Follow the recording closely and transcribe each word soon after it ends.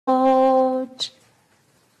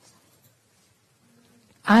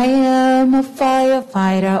I am a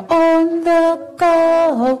firefighter on the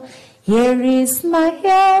go. Here is my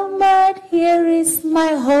helmet, here is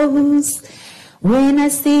my hose. When I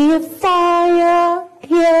see a fire,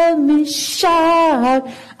 hear me shout.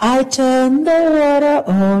 I turn the water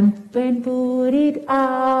on and put it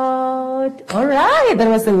out. All right, that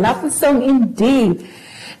was a lovely song indeed.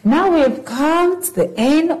 Now we have come to the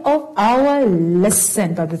end of our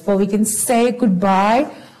lesson. But before we can say goodbye,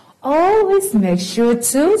 always make sure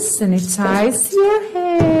to sanitize your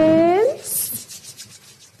hands.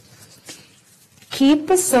 Keep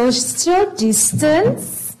a social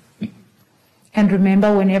distance. And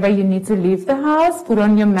remember, whenever you need to leave the house, put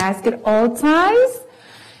on your mask at all times.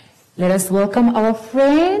 Let us welcome our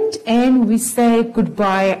friend and we say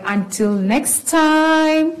goodbye until next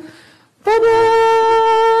time. Bye-bye.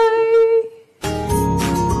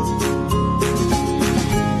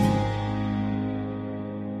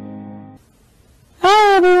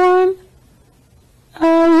 Hi everyone.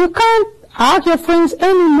 You can't hug your friends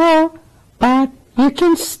anymore, but you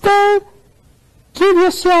can still give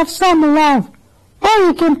yourself some love, or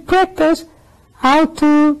you can practice how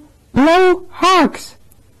to blow hugs.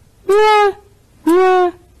 Yeah,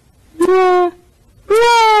 yeah, yeah,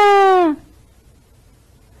 yeah.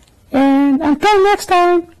 And until next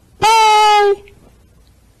time, bye!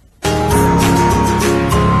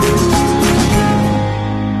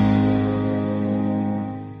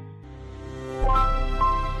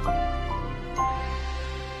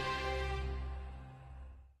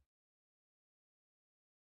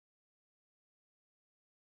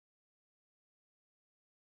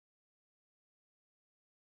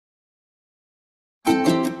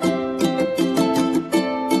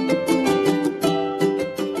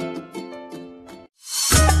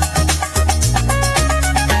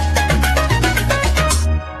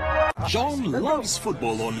 John loves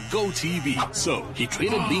football on GoTV, so he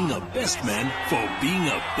traded being a best man for being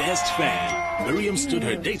a best fan. Miriam stood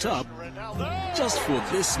her date up just for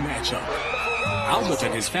this matchup. Albert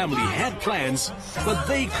and his family had plans, but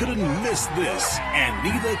they couldn't miss this, and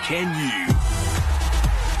neither can you.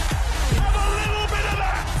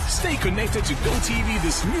 Stay connected to GoTV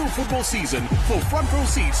this new football season for front row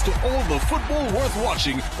seats to all the football worth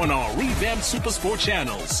watching on our revamped SuperSport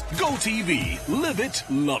channels. GoTV, live it,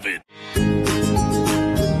 love it.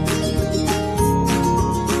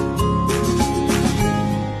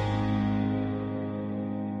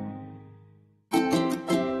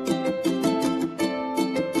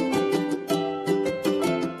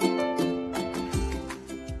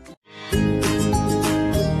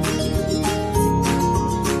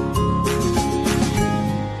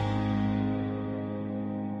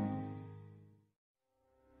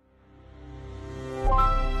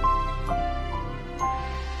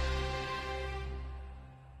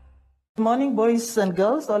 Good morning, boys and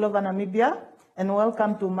girls all over Namibia, and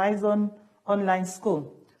welcome to MyZone online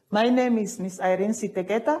school. My name is Miss Irene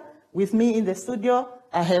Siteketa. With me in the studio,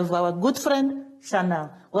 I have our good friend,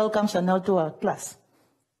 Chanel. Welcome, Chanel, to our class.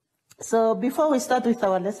 So before we start with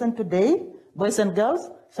our lesson today, boys and girls,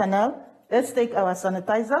 Chanel, let's take our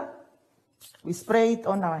sanitizer. We spray it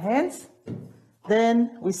on our hands.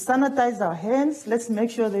 Then we sanitize our hands. Let's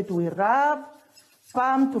make sure that we rub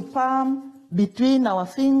palm to palm, between our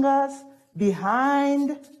fingers,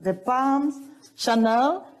 behind the palms.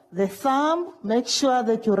 Chanel, the thumb, make sure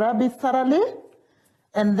that you rub it thoroughly.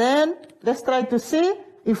 And then let's try to see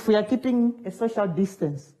if we are keeping a social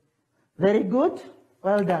distance. Very good.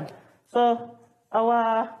 Well done. So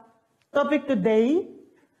our topic today,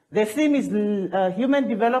 the theme is human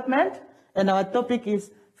development, and our topic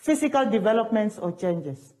is physical developments or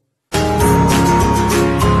changes.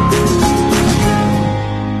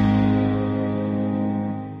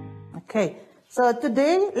 Okay, so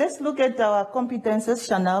today, let's look at our competences,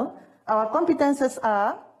 Chanel. Our competences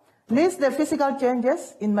are, list the physical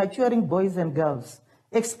changes in maturing boys and girls.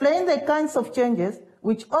 Explain the kinds of changes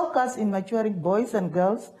which occurs in maturing boys and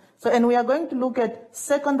girls. So, and we are going to look at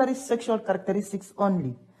secondary sexual characteristics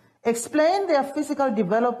only. Explain their physical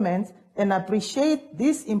developments and appreciate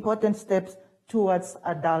these important steps towards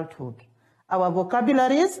adulthood. Our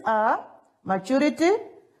vocabularies are maturity,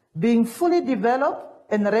 being fully developed,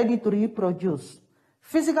 and ready to reproduce.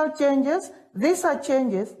 Physical changes, these are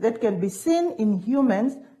changes that can be seen in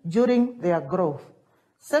humans during their growth.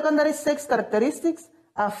 Secondary sex characteristics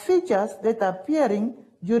are features that are appearing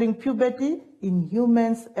during puberty in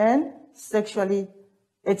humans and sexually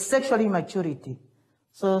maturity.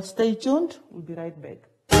 So stay tuned, we'll be right back.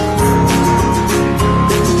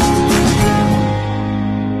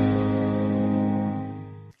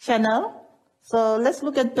 Chanel, so let's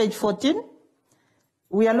look at page 14.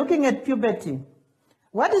 We are looking at puberty.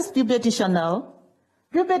 What is puberty, Chanel?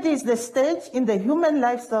 Puberty is the stage in the human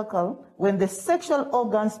life cycle when the sexual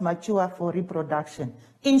organs mature for reproduction.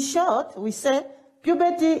 In short, we say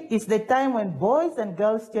puberty is the time when boys and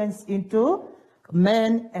girls change into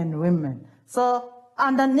men and women. So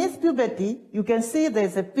underneath puberty, you can see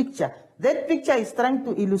there's a picture. That picture is trying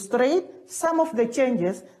to illustrate some of the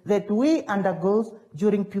changes that we undergo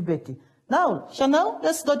during puberty. Now, Chanel,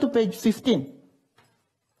 let's go to page 15.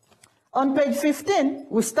 On page 15,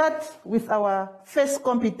 we start with our first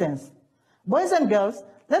competence. Boys and girls,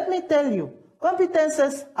 let me tell you,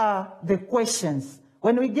 competences are the questions.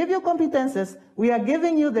 When we give you competences, we are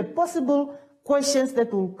giving you the possible questions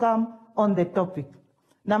that will come on the topic.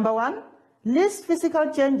 Number one, list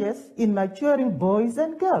physical changes in maturing boys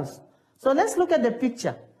and girls. So let's look at the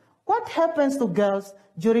picture. What happens to girls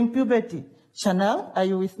during puberty? Chanel, are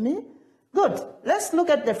you with me? Good. Let's look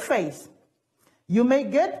at the face. You may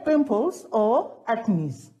get pimples or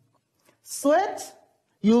acne. Sweat,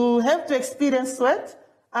 you have to experience sweat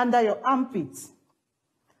under your armpits.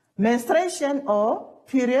 Menstruation or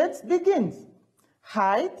periods begins.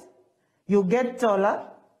 Height, you get taller.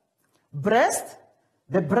 Breast,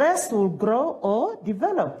 the breast will grow or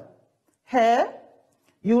develop. Hair,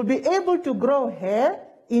 you will be able to grow hair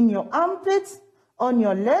in your armpits, on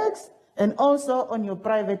your legs, and also on your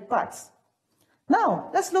private parts.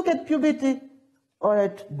 Now, let's look at puberty or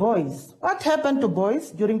at boys. What happened to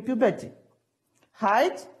boys during puberty?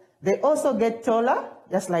 Height, they also get taller,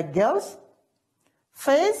 just like girls.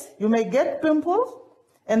 Face, you may get pimples.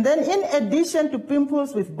 And then in addition to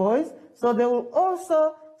pimples with boys, so they will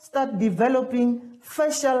also start developing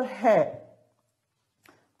facial hair.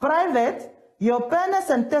 Private, your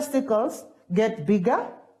penis and testicles get bigger.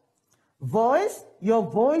 Voice, your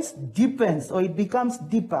voice deepens or it becomes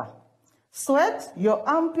deeper. Sweat, your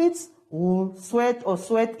armpits will sweat or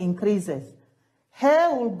sweat increases.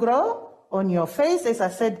 Hair will grow on your face, as I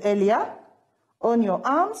said earlier, on your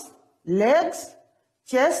arms, legs,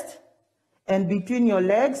 chest, and between your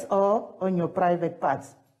legs or on your private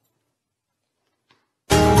parts.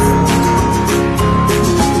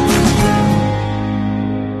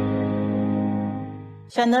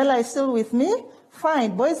 Chanel, are you still with me?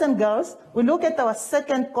 Fine, boys and girls, we look at our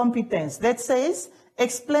second competence that says,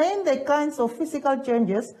 explain the kinds of physical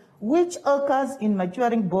changes which occurs in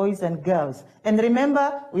maturing boys and girls. And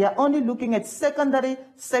remember, we are only looking at secondary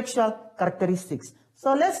sexual characteristics.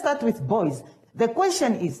 So let's start with boys. The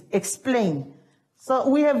question is, explain. So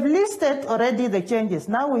we have listed already the changes.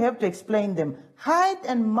 Now we have to explain them. Height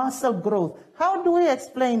and muscle growth. How do we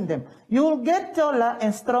explain them? You will get taller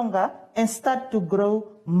and stronger and start to grow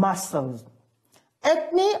muscles.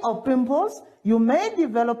 Acne or pimples, you may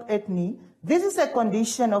develop acne. This is a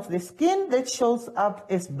condition of the skin that shows up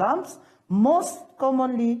as bumps, most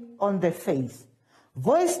commonly on the face.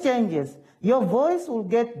 Voice changes. Your voice will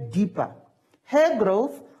get deeper. Hair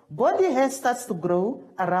growth, body hair starts to grow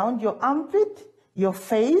around your armpit, your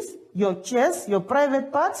face, your chest, your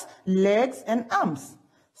private parts, legs, and arms.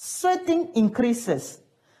 Sweating increases.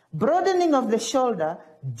 Broadening of the shoulder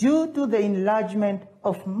due to the enlargement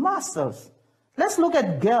of muscles. Let's look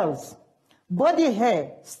at girls. Body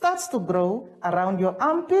hair starts to grow around your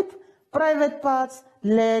armpit, private parts,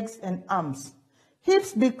 legs, and arms.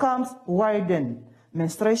 Hips becomes widened.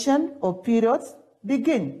 Menstruation or periods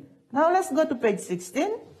begin. Now let's go to page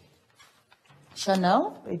 16.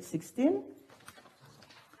 Chanel, page 16.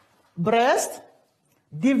 Breast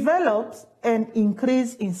develops and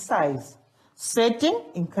increase in size. Sweating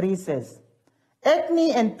increases.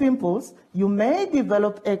 Acne and pimples, you may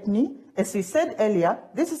develop acne. As we said earlier,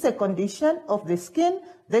 this is a condition of the skin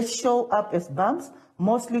that show up as bumps,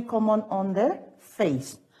 mostly common on the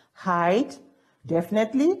face. Height,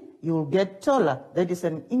 definitely you will get taller. That is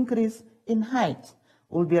an increase in height.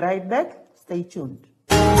 We'll be right back. Stay tuned.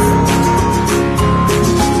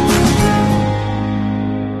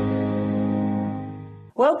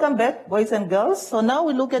 Welcome back, boys and girls. So now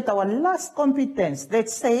we look at our last competence that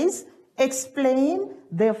says, explain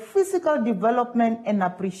the physical development and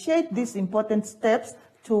appreciate these important steps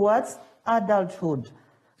towards adulthood.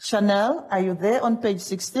 Chanel, are you there on page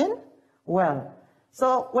 16? Well,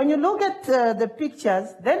 so when you look at the pictures,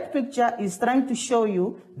 that picture is trying to show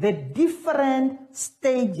you the different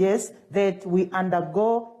stages that we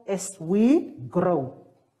undergo as we grow.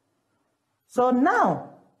 So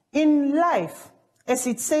now, in life, as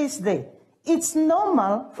it says there, it's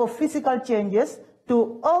normal for physical changes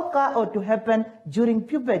to occur or to happen during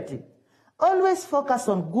puberty. Always focus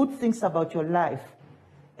on good things about your life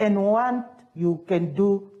and what you can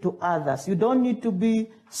do to others. You don't need to be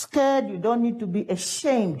scared. You don't need to be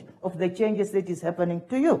ashamed of the changes that is happening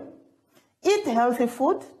to you. eat healthy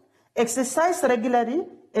food, exercise regularly,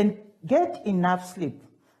 and get enough sleep.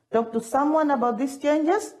 Talk to someone about these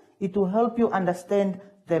changes. It will help you understand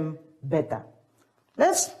them better.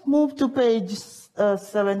 Let's move to page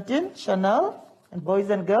 17, Chanel, and boys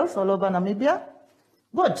and girls all over Namibia.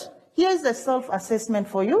 Good. Here's a self-assessment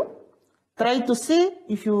for you. Try to see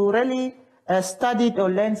if you really studied or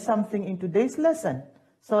learned something in today's lesson.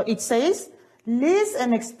 So it says, list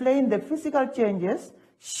and explain the physical changes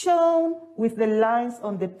shown with the lines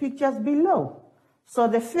on the pictures below. So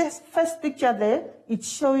the first picture there, it's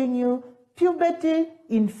showing you puberty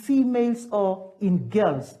in females or in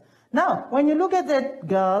girls. Now, when you look at that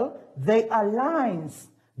girl, there are lines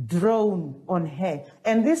drawn on her.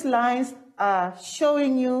 And these lines are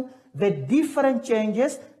showing you the different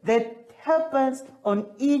changes that happens on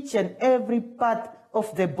each and every part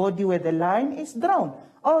of the body where the line is drawn.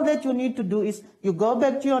 All that you need to do is you go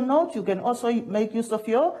back to your notes. You can also make use of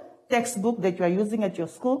your textbook that you are using at your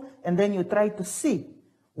school, and then you try to see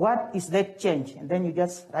what is that change, and then you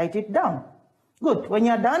just write it down. Good. When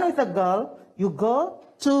you're done with a girl, you go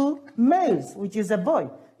to males, which is a boy.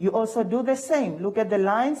 You also do the same. Look at the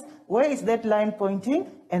lines. Where is that line pointing?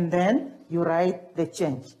 And then you write the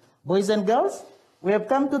change. Boys and girls, we have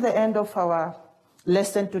come to the end of our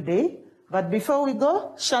lesson today. But before we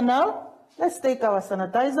go, Chanel, let's take our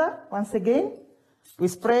sanitizer once again. We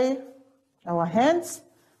spray our hands.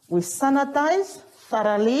 We sanitize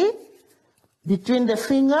thoroughly between the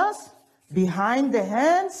fingers, behind the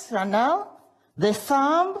hands, Chanel, the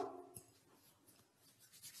thumb.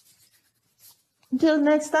 Until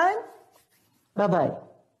next time, bye-bye.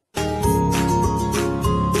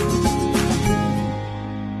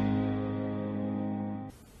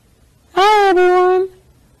 Hi everyone.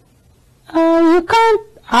 You can't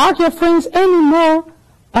hug your friends anymore,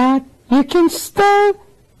 but you can still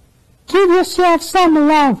give yourself some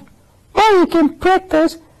love, or you can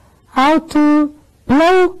practice how to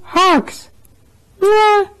blow hugs.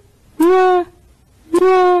 Yeah, yeah,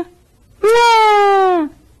 yeah, yeah.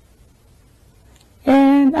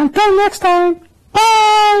 And until next time,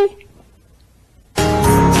 bye!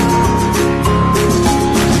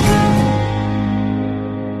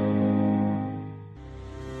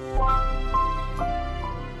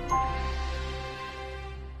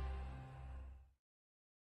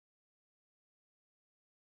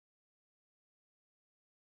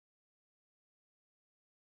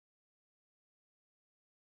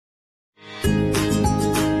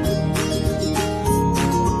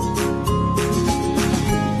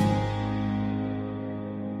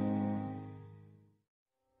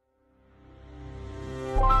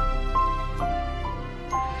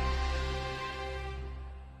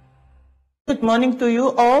 Good morning to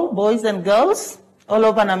you all, boys and girls, all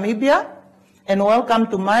over Namibia, and welcome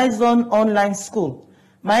to MyZone online school.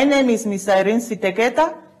 My name is Miss Irene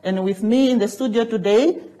Siteketa, and with me in the studio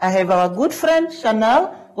today, I have our good friend,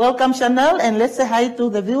 Chanel. Welcome, Chanel, and let's say hi to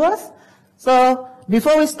the viewers. So,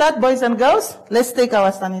 before we start, boys and girls, let's take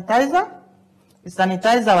our sanitizer. We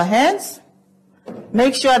sanitize our hands.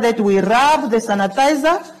 Make sure that we rub the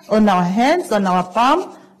sanitizer on our hands, on our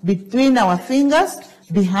palm, between our fingers,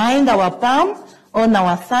 behind our palm, on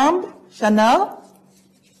our thumb. Chanel?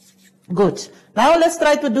 Good. Now let's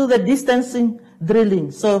try to do the distancing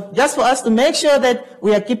drilling. So just for us to make sure that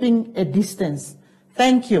we are keeping a distance.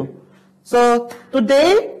 Thank you. So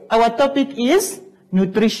today our topic is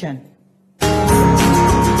nutrition.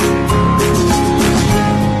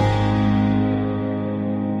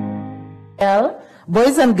 Well,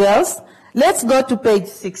 boys and girls, let's go to page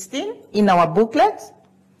 16 in our booklet.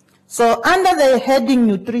 So under the heading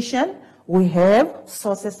nutrition, we have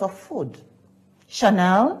sources of food.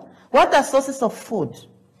 Chanel, what are sources of food?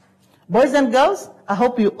 Boys and girls, I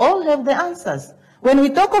hope you all have the answers. When we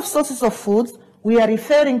talk of sources of food, we are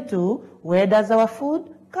referring to where does our food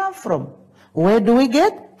come from? Where do we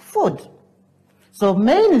get food? So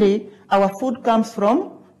mainly, our food comes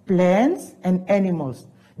from plants and animals.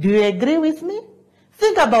 Do you agree with me?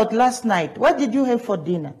 Think about last night. What did you have for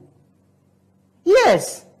dinner?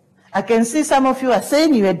 Yes. I can see some of you are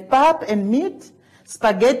saying you had pap and meat,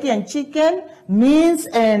 spaghetti and chicken, beans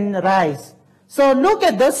and rice. So look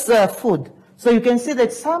at this food. So you can see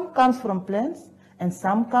that some comes from plants and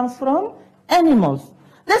some comes from animals.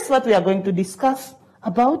 That's what we are going to discuss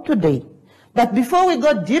about today. But before we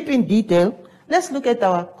go deep in detail, let's look at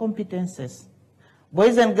our competences.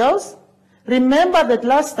 Boys and girls, remember that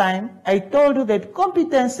last time I told you that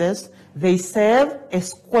competences, they serve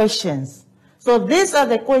as questions. So these are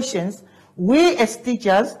the questions we as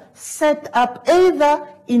teachers set up either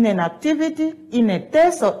in an activity, in a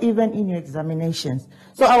test, or even in your examinations.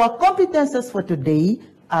 So our competences for today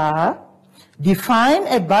are Define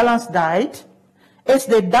a balanced diet as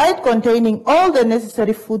the diet containing all the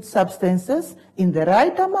necessary food substances in the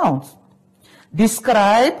right amount.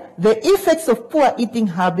 Describe the effects of poor eating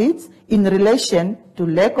habits in relation to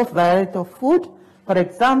lack of variety of food, for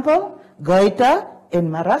example, goiter and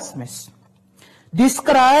marasmus.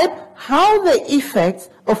 Describe how the effects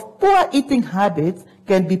of poor eating habits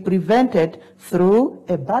can be prevented through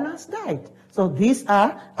a balanced diet. So these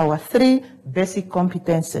are our 3 basic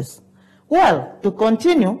competences. Well, to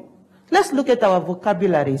continue, let's look at our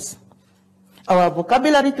vocabularies. Our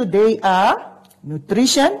vocabulary today are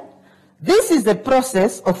nutrition. This is the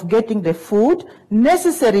process of getting the food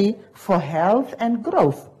necessary for health and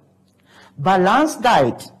growth. Balanced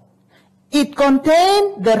diet. It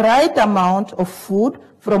contains the right amount of food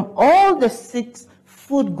from all the 6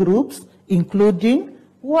 food groups, including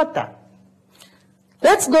water.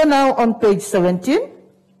 Let's go now on page 17.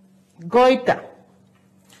 Goiter.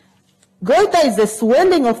 Goiter is a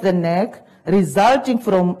swelling of the neck resulting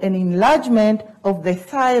from an enlargement of the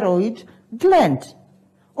thyroid gland.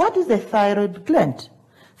 What is the thyroid gland?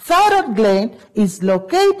 Thyroid gland is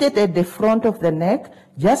located at the front of the neck,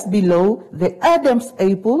 just below the Adam's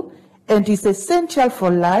apple, and is essential for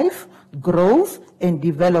life, growth, and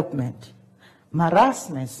development.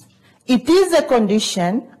 Marasmus. It is a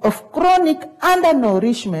condition of chronic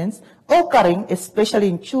undernourishment occurring especially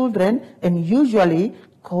in children and usually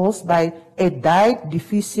caused by a diet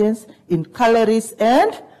deficiency in calories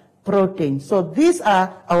and protein. So these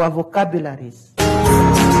are our vocabularies.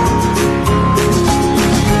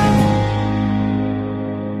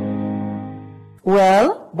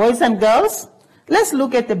 Well, boys and girls, let's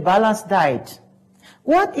look at a balanced diet.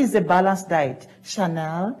 What is a balanced diet?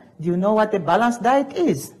 Chanel, do you know what a balanced diet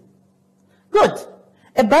is? Good.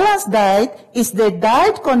 A balanced diet is the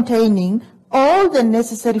diet containing all the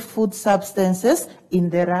necessary food substances in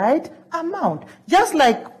the right amount. Just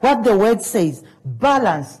like what the word says,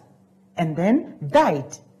 balance, and then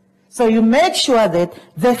diet. So you make sure that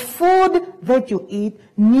the food that you eat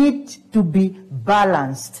needs to be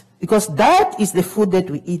balanced, because that is the food that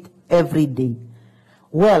we eat every day.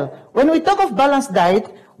 Well, when we talk of balanced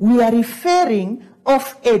diet, we are referring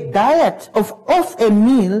of a diet, of a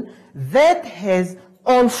meal that has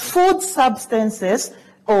all food substances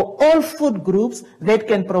or all food groups that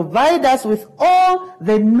can provide us with all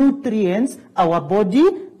the nutrients our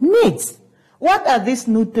body needs. What are these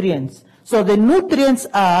nutrients? So the nutrients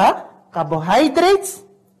are carbohydrates,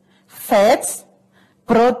 fats,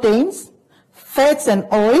 proteins, fats and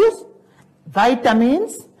oils,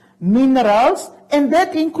 vitamins, minerals, and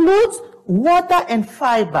that includes water and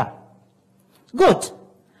fiber. Good.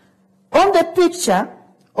 On the picture,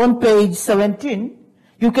 on page 17,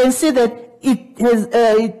 you can see that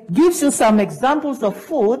it gives you some examples of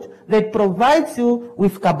food that provides you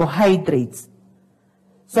with carbohydrates.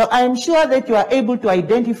 So I am sure that you are able to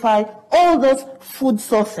identify all those food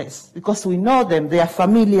sources because we know them, they are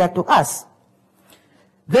familiar to us.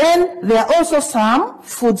 Then there are also some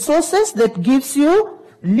food sources that gives you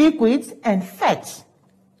liquids and fats.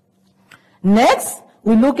 Next,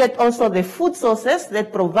 we look at also the food sources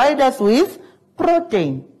that provide us with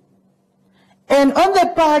protein. And on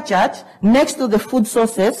the pie chart, next to the food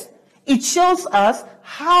sources, it shows us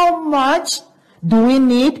how much do we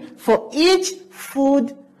need for each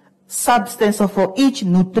food substance or for each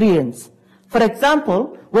nutrient. For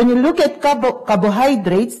example, when you look at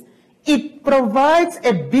carbohydrates, it provides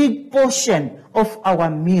a big portion of our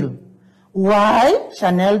meal. Why?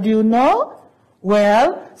 Chanel, do you know?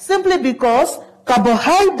 Well, simply because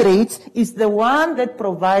carbohydrates is the one that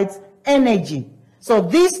provides energy. So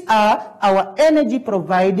these are our energy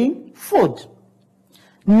providing food.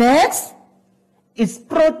 Next is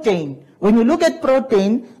protein. When you look at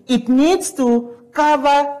protein, it needs to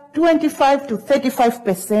cover 25 to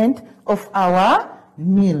 35% of our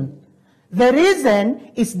meal. The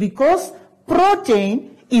reason is because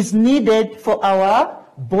protein is needed for our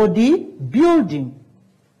body building.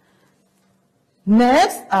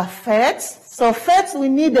 Next are fats. So fats, we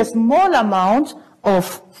need a small amount of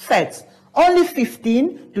fats, only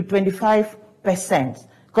 15 to 25%.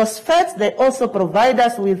 Because fats, they also provide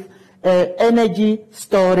us with energy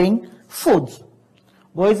storing foods.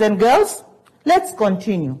 Boys and girls, let's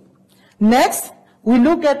continue. Next, we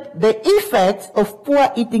look at the effects of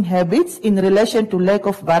poor eating habits in relation to lack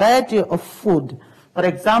of variety of food. For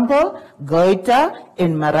example, goiter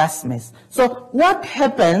and marasmus. So what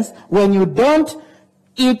happens when you don't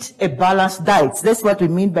eat a balanced diet? That's what we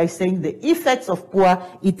mean by saying the effects of poor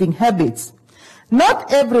eating habits.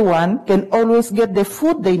 Not everyone can always get the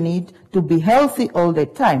food they need to be healthy all the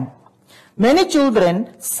time. Many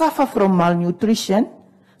children suffer from malnutrition,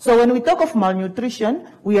 So when we talk of malnutrition,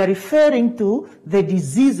 we are referring to the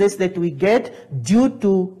diseases that we get due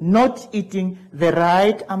to not eating the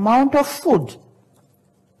right amount of food.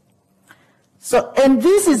 So, and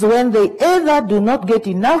this is when they either do not get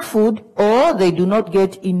enough food or they do not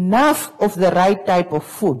get enough of the right type of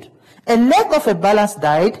food. A lack of a balanced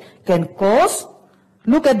diet can cause,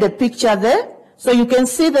 look at the picture there. So you can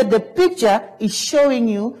see that the picture is showing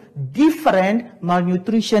you different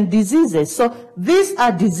malnutrition diseases. So these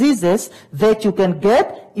are diseases that you can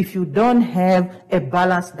get if you don't have a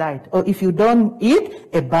balanced diet or if you don't eat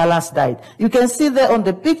a balanced diet. You can see there on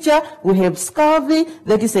the picture we have scurvy,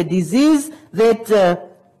 that is a disease that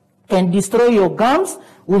can destroy your gums.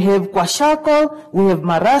 We have kwashiorkor, we have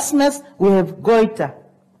marasmus, we have goiter.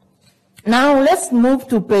 Now let's move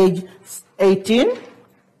to page 18.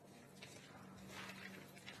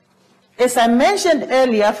 As I mentioned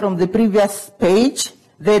earlier from the previous page,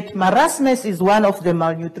 that marasmus is one of the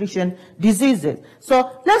malnutrition diseases.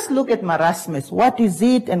 So let's look at marasmus. What is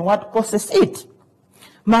it and what causes it?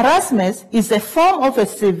 Marasmus is a form of a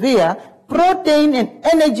severe protein and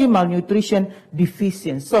energy malnutrition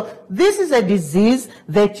deficiency. So this is a disease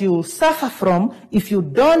that you will suffer from if you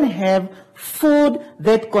don't have food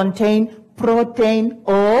that contain protein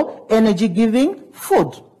or energy-giving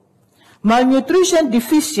food. Malnutrition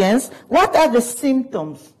deficiency, what are the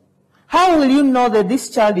symptoms? How will you know that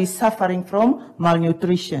this child is suffering from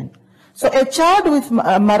malnutrition? So a child with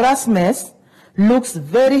marasmus looks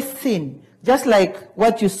very thin, just like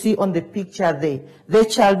what you see on the picture there. The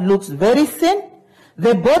child looks very thin.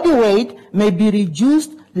 The body weight may be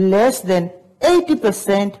reduced less than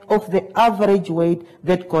 80% of the average weight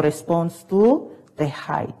that corresponds to the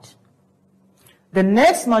height. The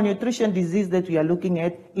next malnutrition disease that we are looking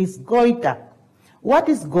at is goiter. What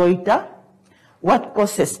is goiter? What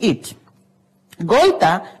causes it?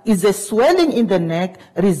 Goiter is a swelling in the neck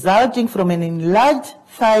resulting from an enlarged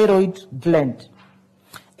thyroid gland.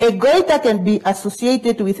 A goiter can be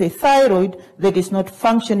associated with a thyroid that is not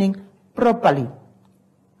functioning properly.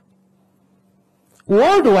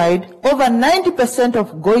 Worldwide, over 90%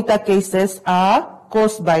 of goiter cases are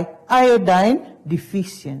caused by iodine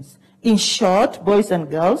deficiency. In short, boys and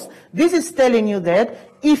girls, this is telling you that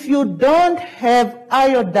if you don't have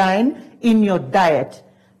iodine in your diet,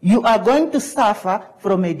 you are going to suffer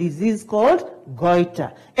from a disease called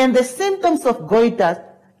goiter. And the symptoms of goiter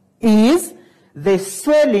is the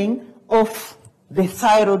swelling of the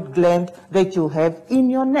thyroid gland that you have in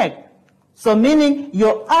your neck. So meaning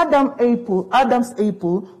your Adam's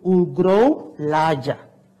apple will grow larger.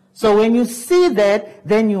 So when you see that,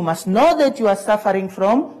 then you must know that you are suffering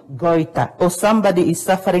from goiter, or somebody is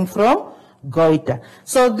suffering from goiter.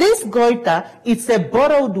 So this goiter, it's a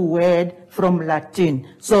borrowed word from Latin.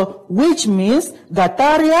 So which means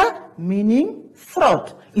gataria, meaning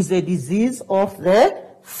throat, is a disease of the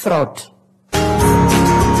throat.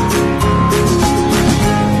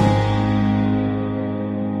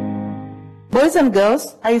 Boys and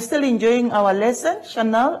girls, are you still enjoying our lesson?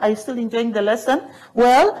 Chanel, are you still enjoying the lesson?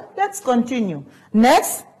 Well, let's continue.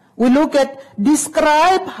 Next, we look at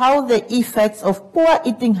describe how the effects of poor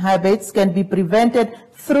eating habits can be prevented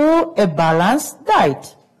through a balanced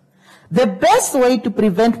diet. The best way to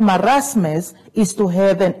prevent marasmus is to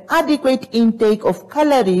have an adequate intake of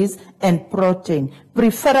calories and protein,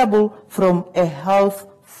 preferable from a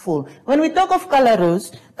healthful. When we talk of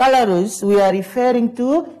calories, we are referring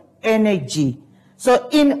to energy. So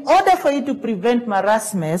in order for you to prevent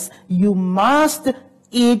marasmus, you must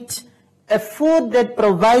eat a food that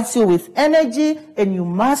provides you with energy, and you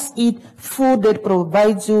must eat food that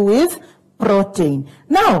provides you with protein.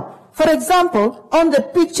 Now, for example, on the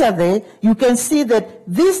picture there, you can see that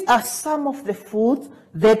these are some of the foods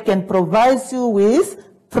that can provide you with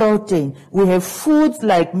protein. We have foods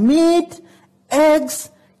like meat,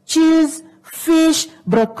 eggs, cheese, fish,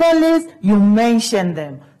 broccoli, you mentioned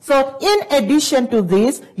them. So in addition to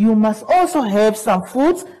this, you must also have some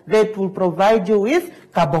foods that will provide you with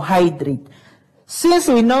carbohydrate. Since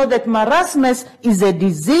we know that marasmus is a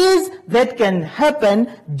disease that can happen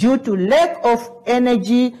due to lack of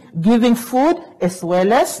energy-giving food as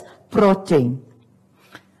well as protein.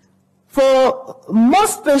 For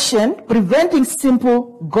most patients, preventing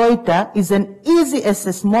simple goiter is as easy as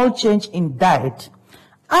a small change in diet.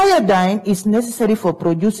 Iodine is necessary for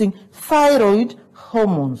producing thyroid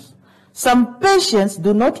hormones. Some patients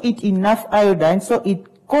do not eat enough iodine, so it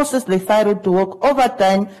causes the thyroid to work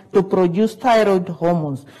overtime to produce thyroid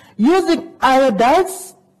hormones. Using iodide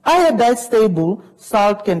stable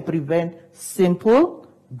salt can prevent simple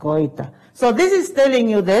goiter. So this is telling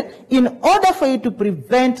you that in order for you to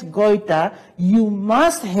prevent goiter, you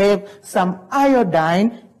must have some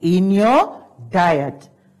iodine in your diet.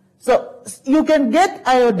 So you can get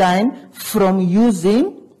iodine from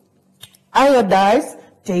using iodized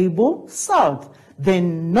table salt, the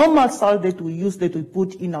normal salt that we use, that we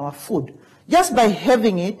put in our food. Just by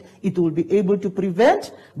having it, it will be able to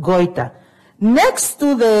prevent goiter. Next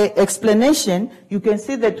to the explanation, you can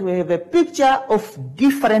see that we have a picture of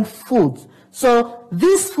different foods. So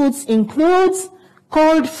these foods include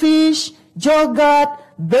cold fish, yogurt,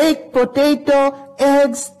 baked potato,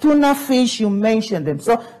 eggs, tuna fish, you mentioned them.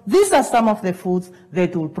 So these are some of the foods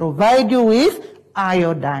that will provide you with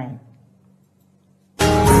iodine.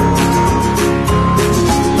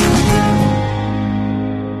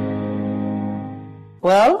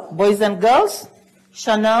 Well, boys and girls,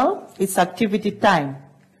 Chanel, it's activity time.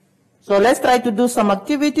 So let's try to do some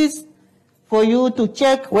activities for you to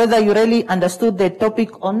check whether you really understood the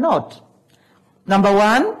topic or not. Number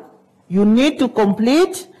one, you need to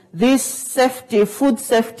complete this food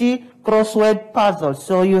safety crossword puzzle.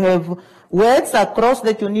 So you have words across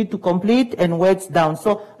that you need to complete and words down.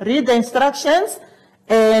 So read the instructions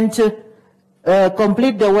and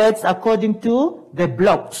complete the words according to the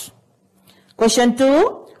blocks. Question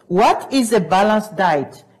 2, what is a balanced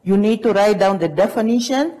diet? You need to write down the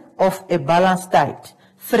definition of a balanced diet.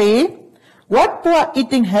 3, what poor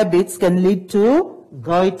eating habits can lead to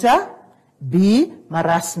goiter? B,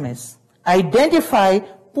 marasmus. Identify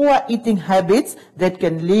poor eating habits that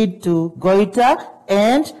can lead to goiter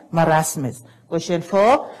and marasmus. Question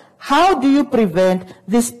 4, how do you prevent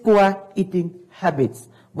these poor eating habits?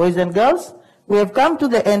 Boys and girls, we have come to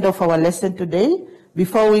the end of our lesson today.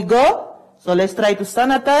 Before we go, so let's try to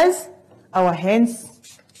sanitize our hands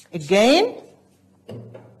again.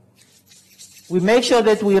 We make sure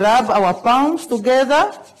that we rub our palms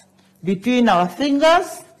together between our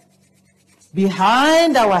fingers,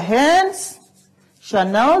 behind our hands.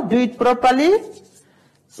 Chanel, do it properly.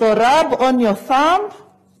 So rub on your thumb.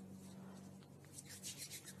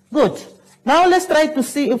 Good. Now let's try to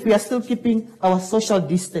see if we are still keeping our social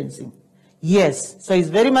distancing. Yes. So it's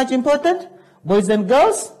very much important. Boys and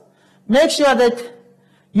girls, make sure that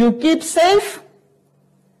you keep safe.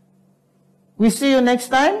 We see you next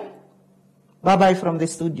time. Bye-bye from the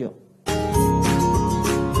studio.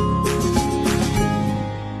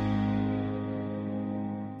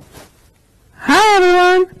 Hi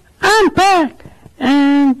everyone, I'm back.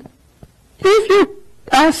 And if you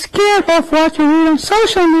are scared of what you read on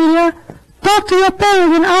social media, talk to your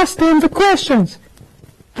parents and ask them the questions.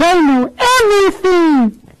 They know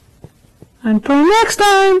everything. Until next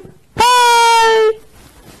time, bye!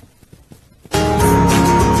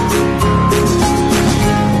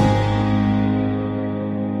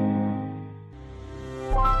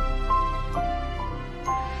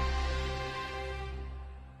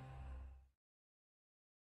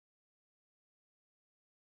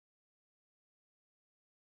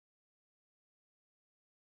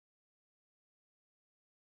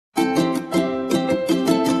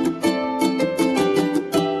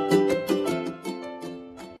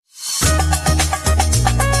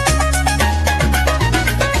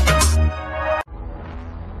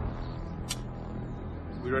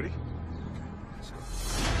 Ready?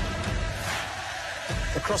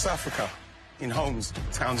 Across Africa, in homes,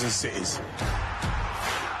 towns and cities,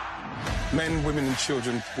 men, women and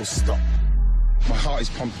children will stop. My heart is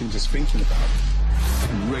pumping just thinking about it,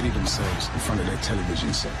 and ready themselves in front of their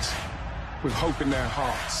television sets, with hope in their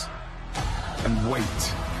hearts, and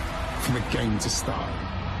wait for the game to start.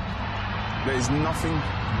 There is nothing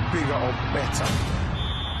bigger or better.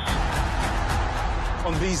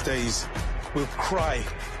 On these days, we'll cry,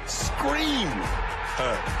 scream,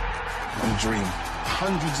 hurt, and dream.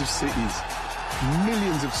 Hundreds of cities,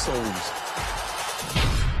 millions of souls,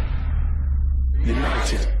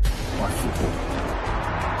 united by football.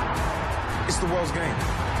 It's the world's game.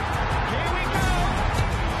 Here we go!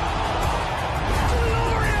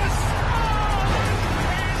 Glorious!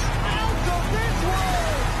 Oh, out of this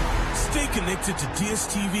world! Stay connected to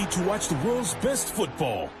DSTV to watch the world's best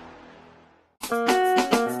football.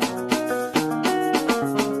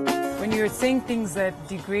 When you're saying things that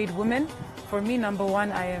degrade women, for me, number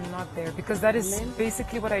one, I am not there, because that is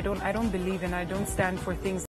basically what I don't believe in. I don't stand for things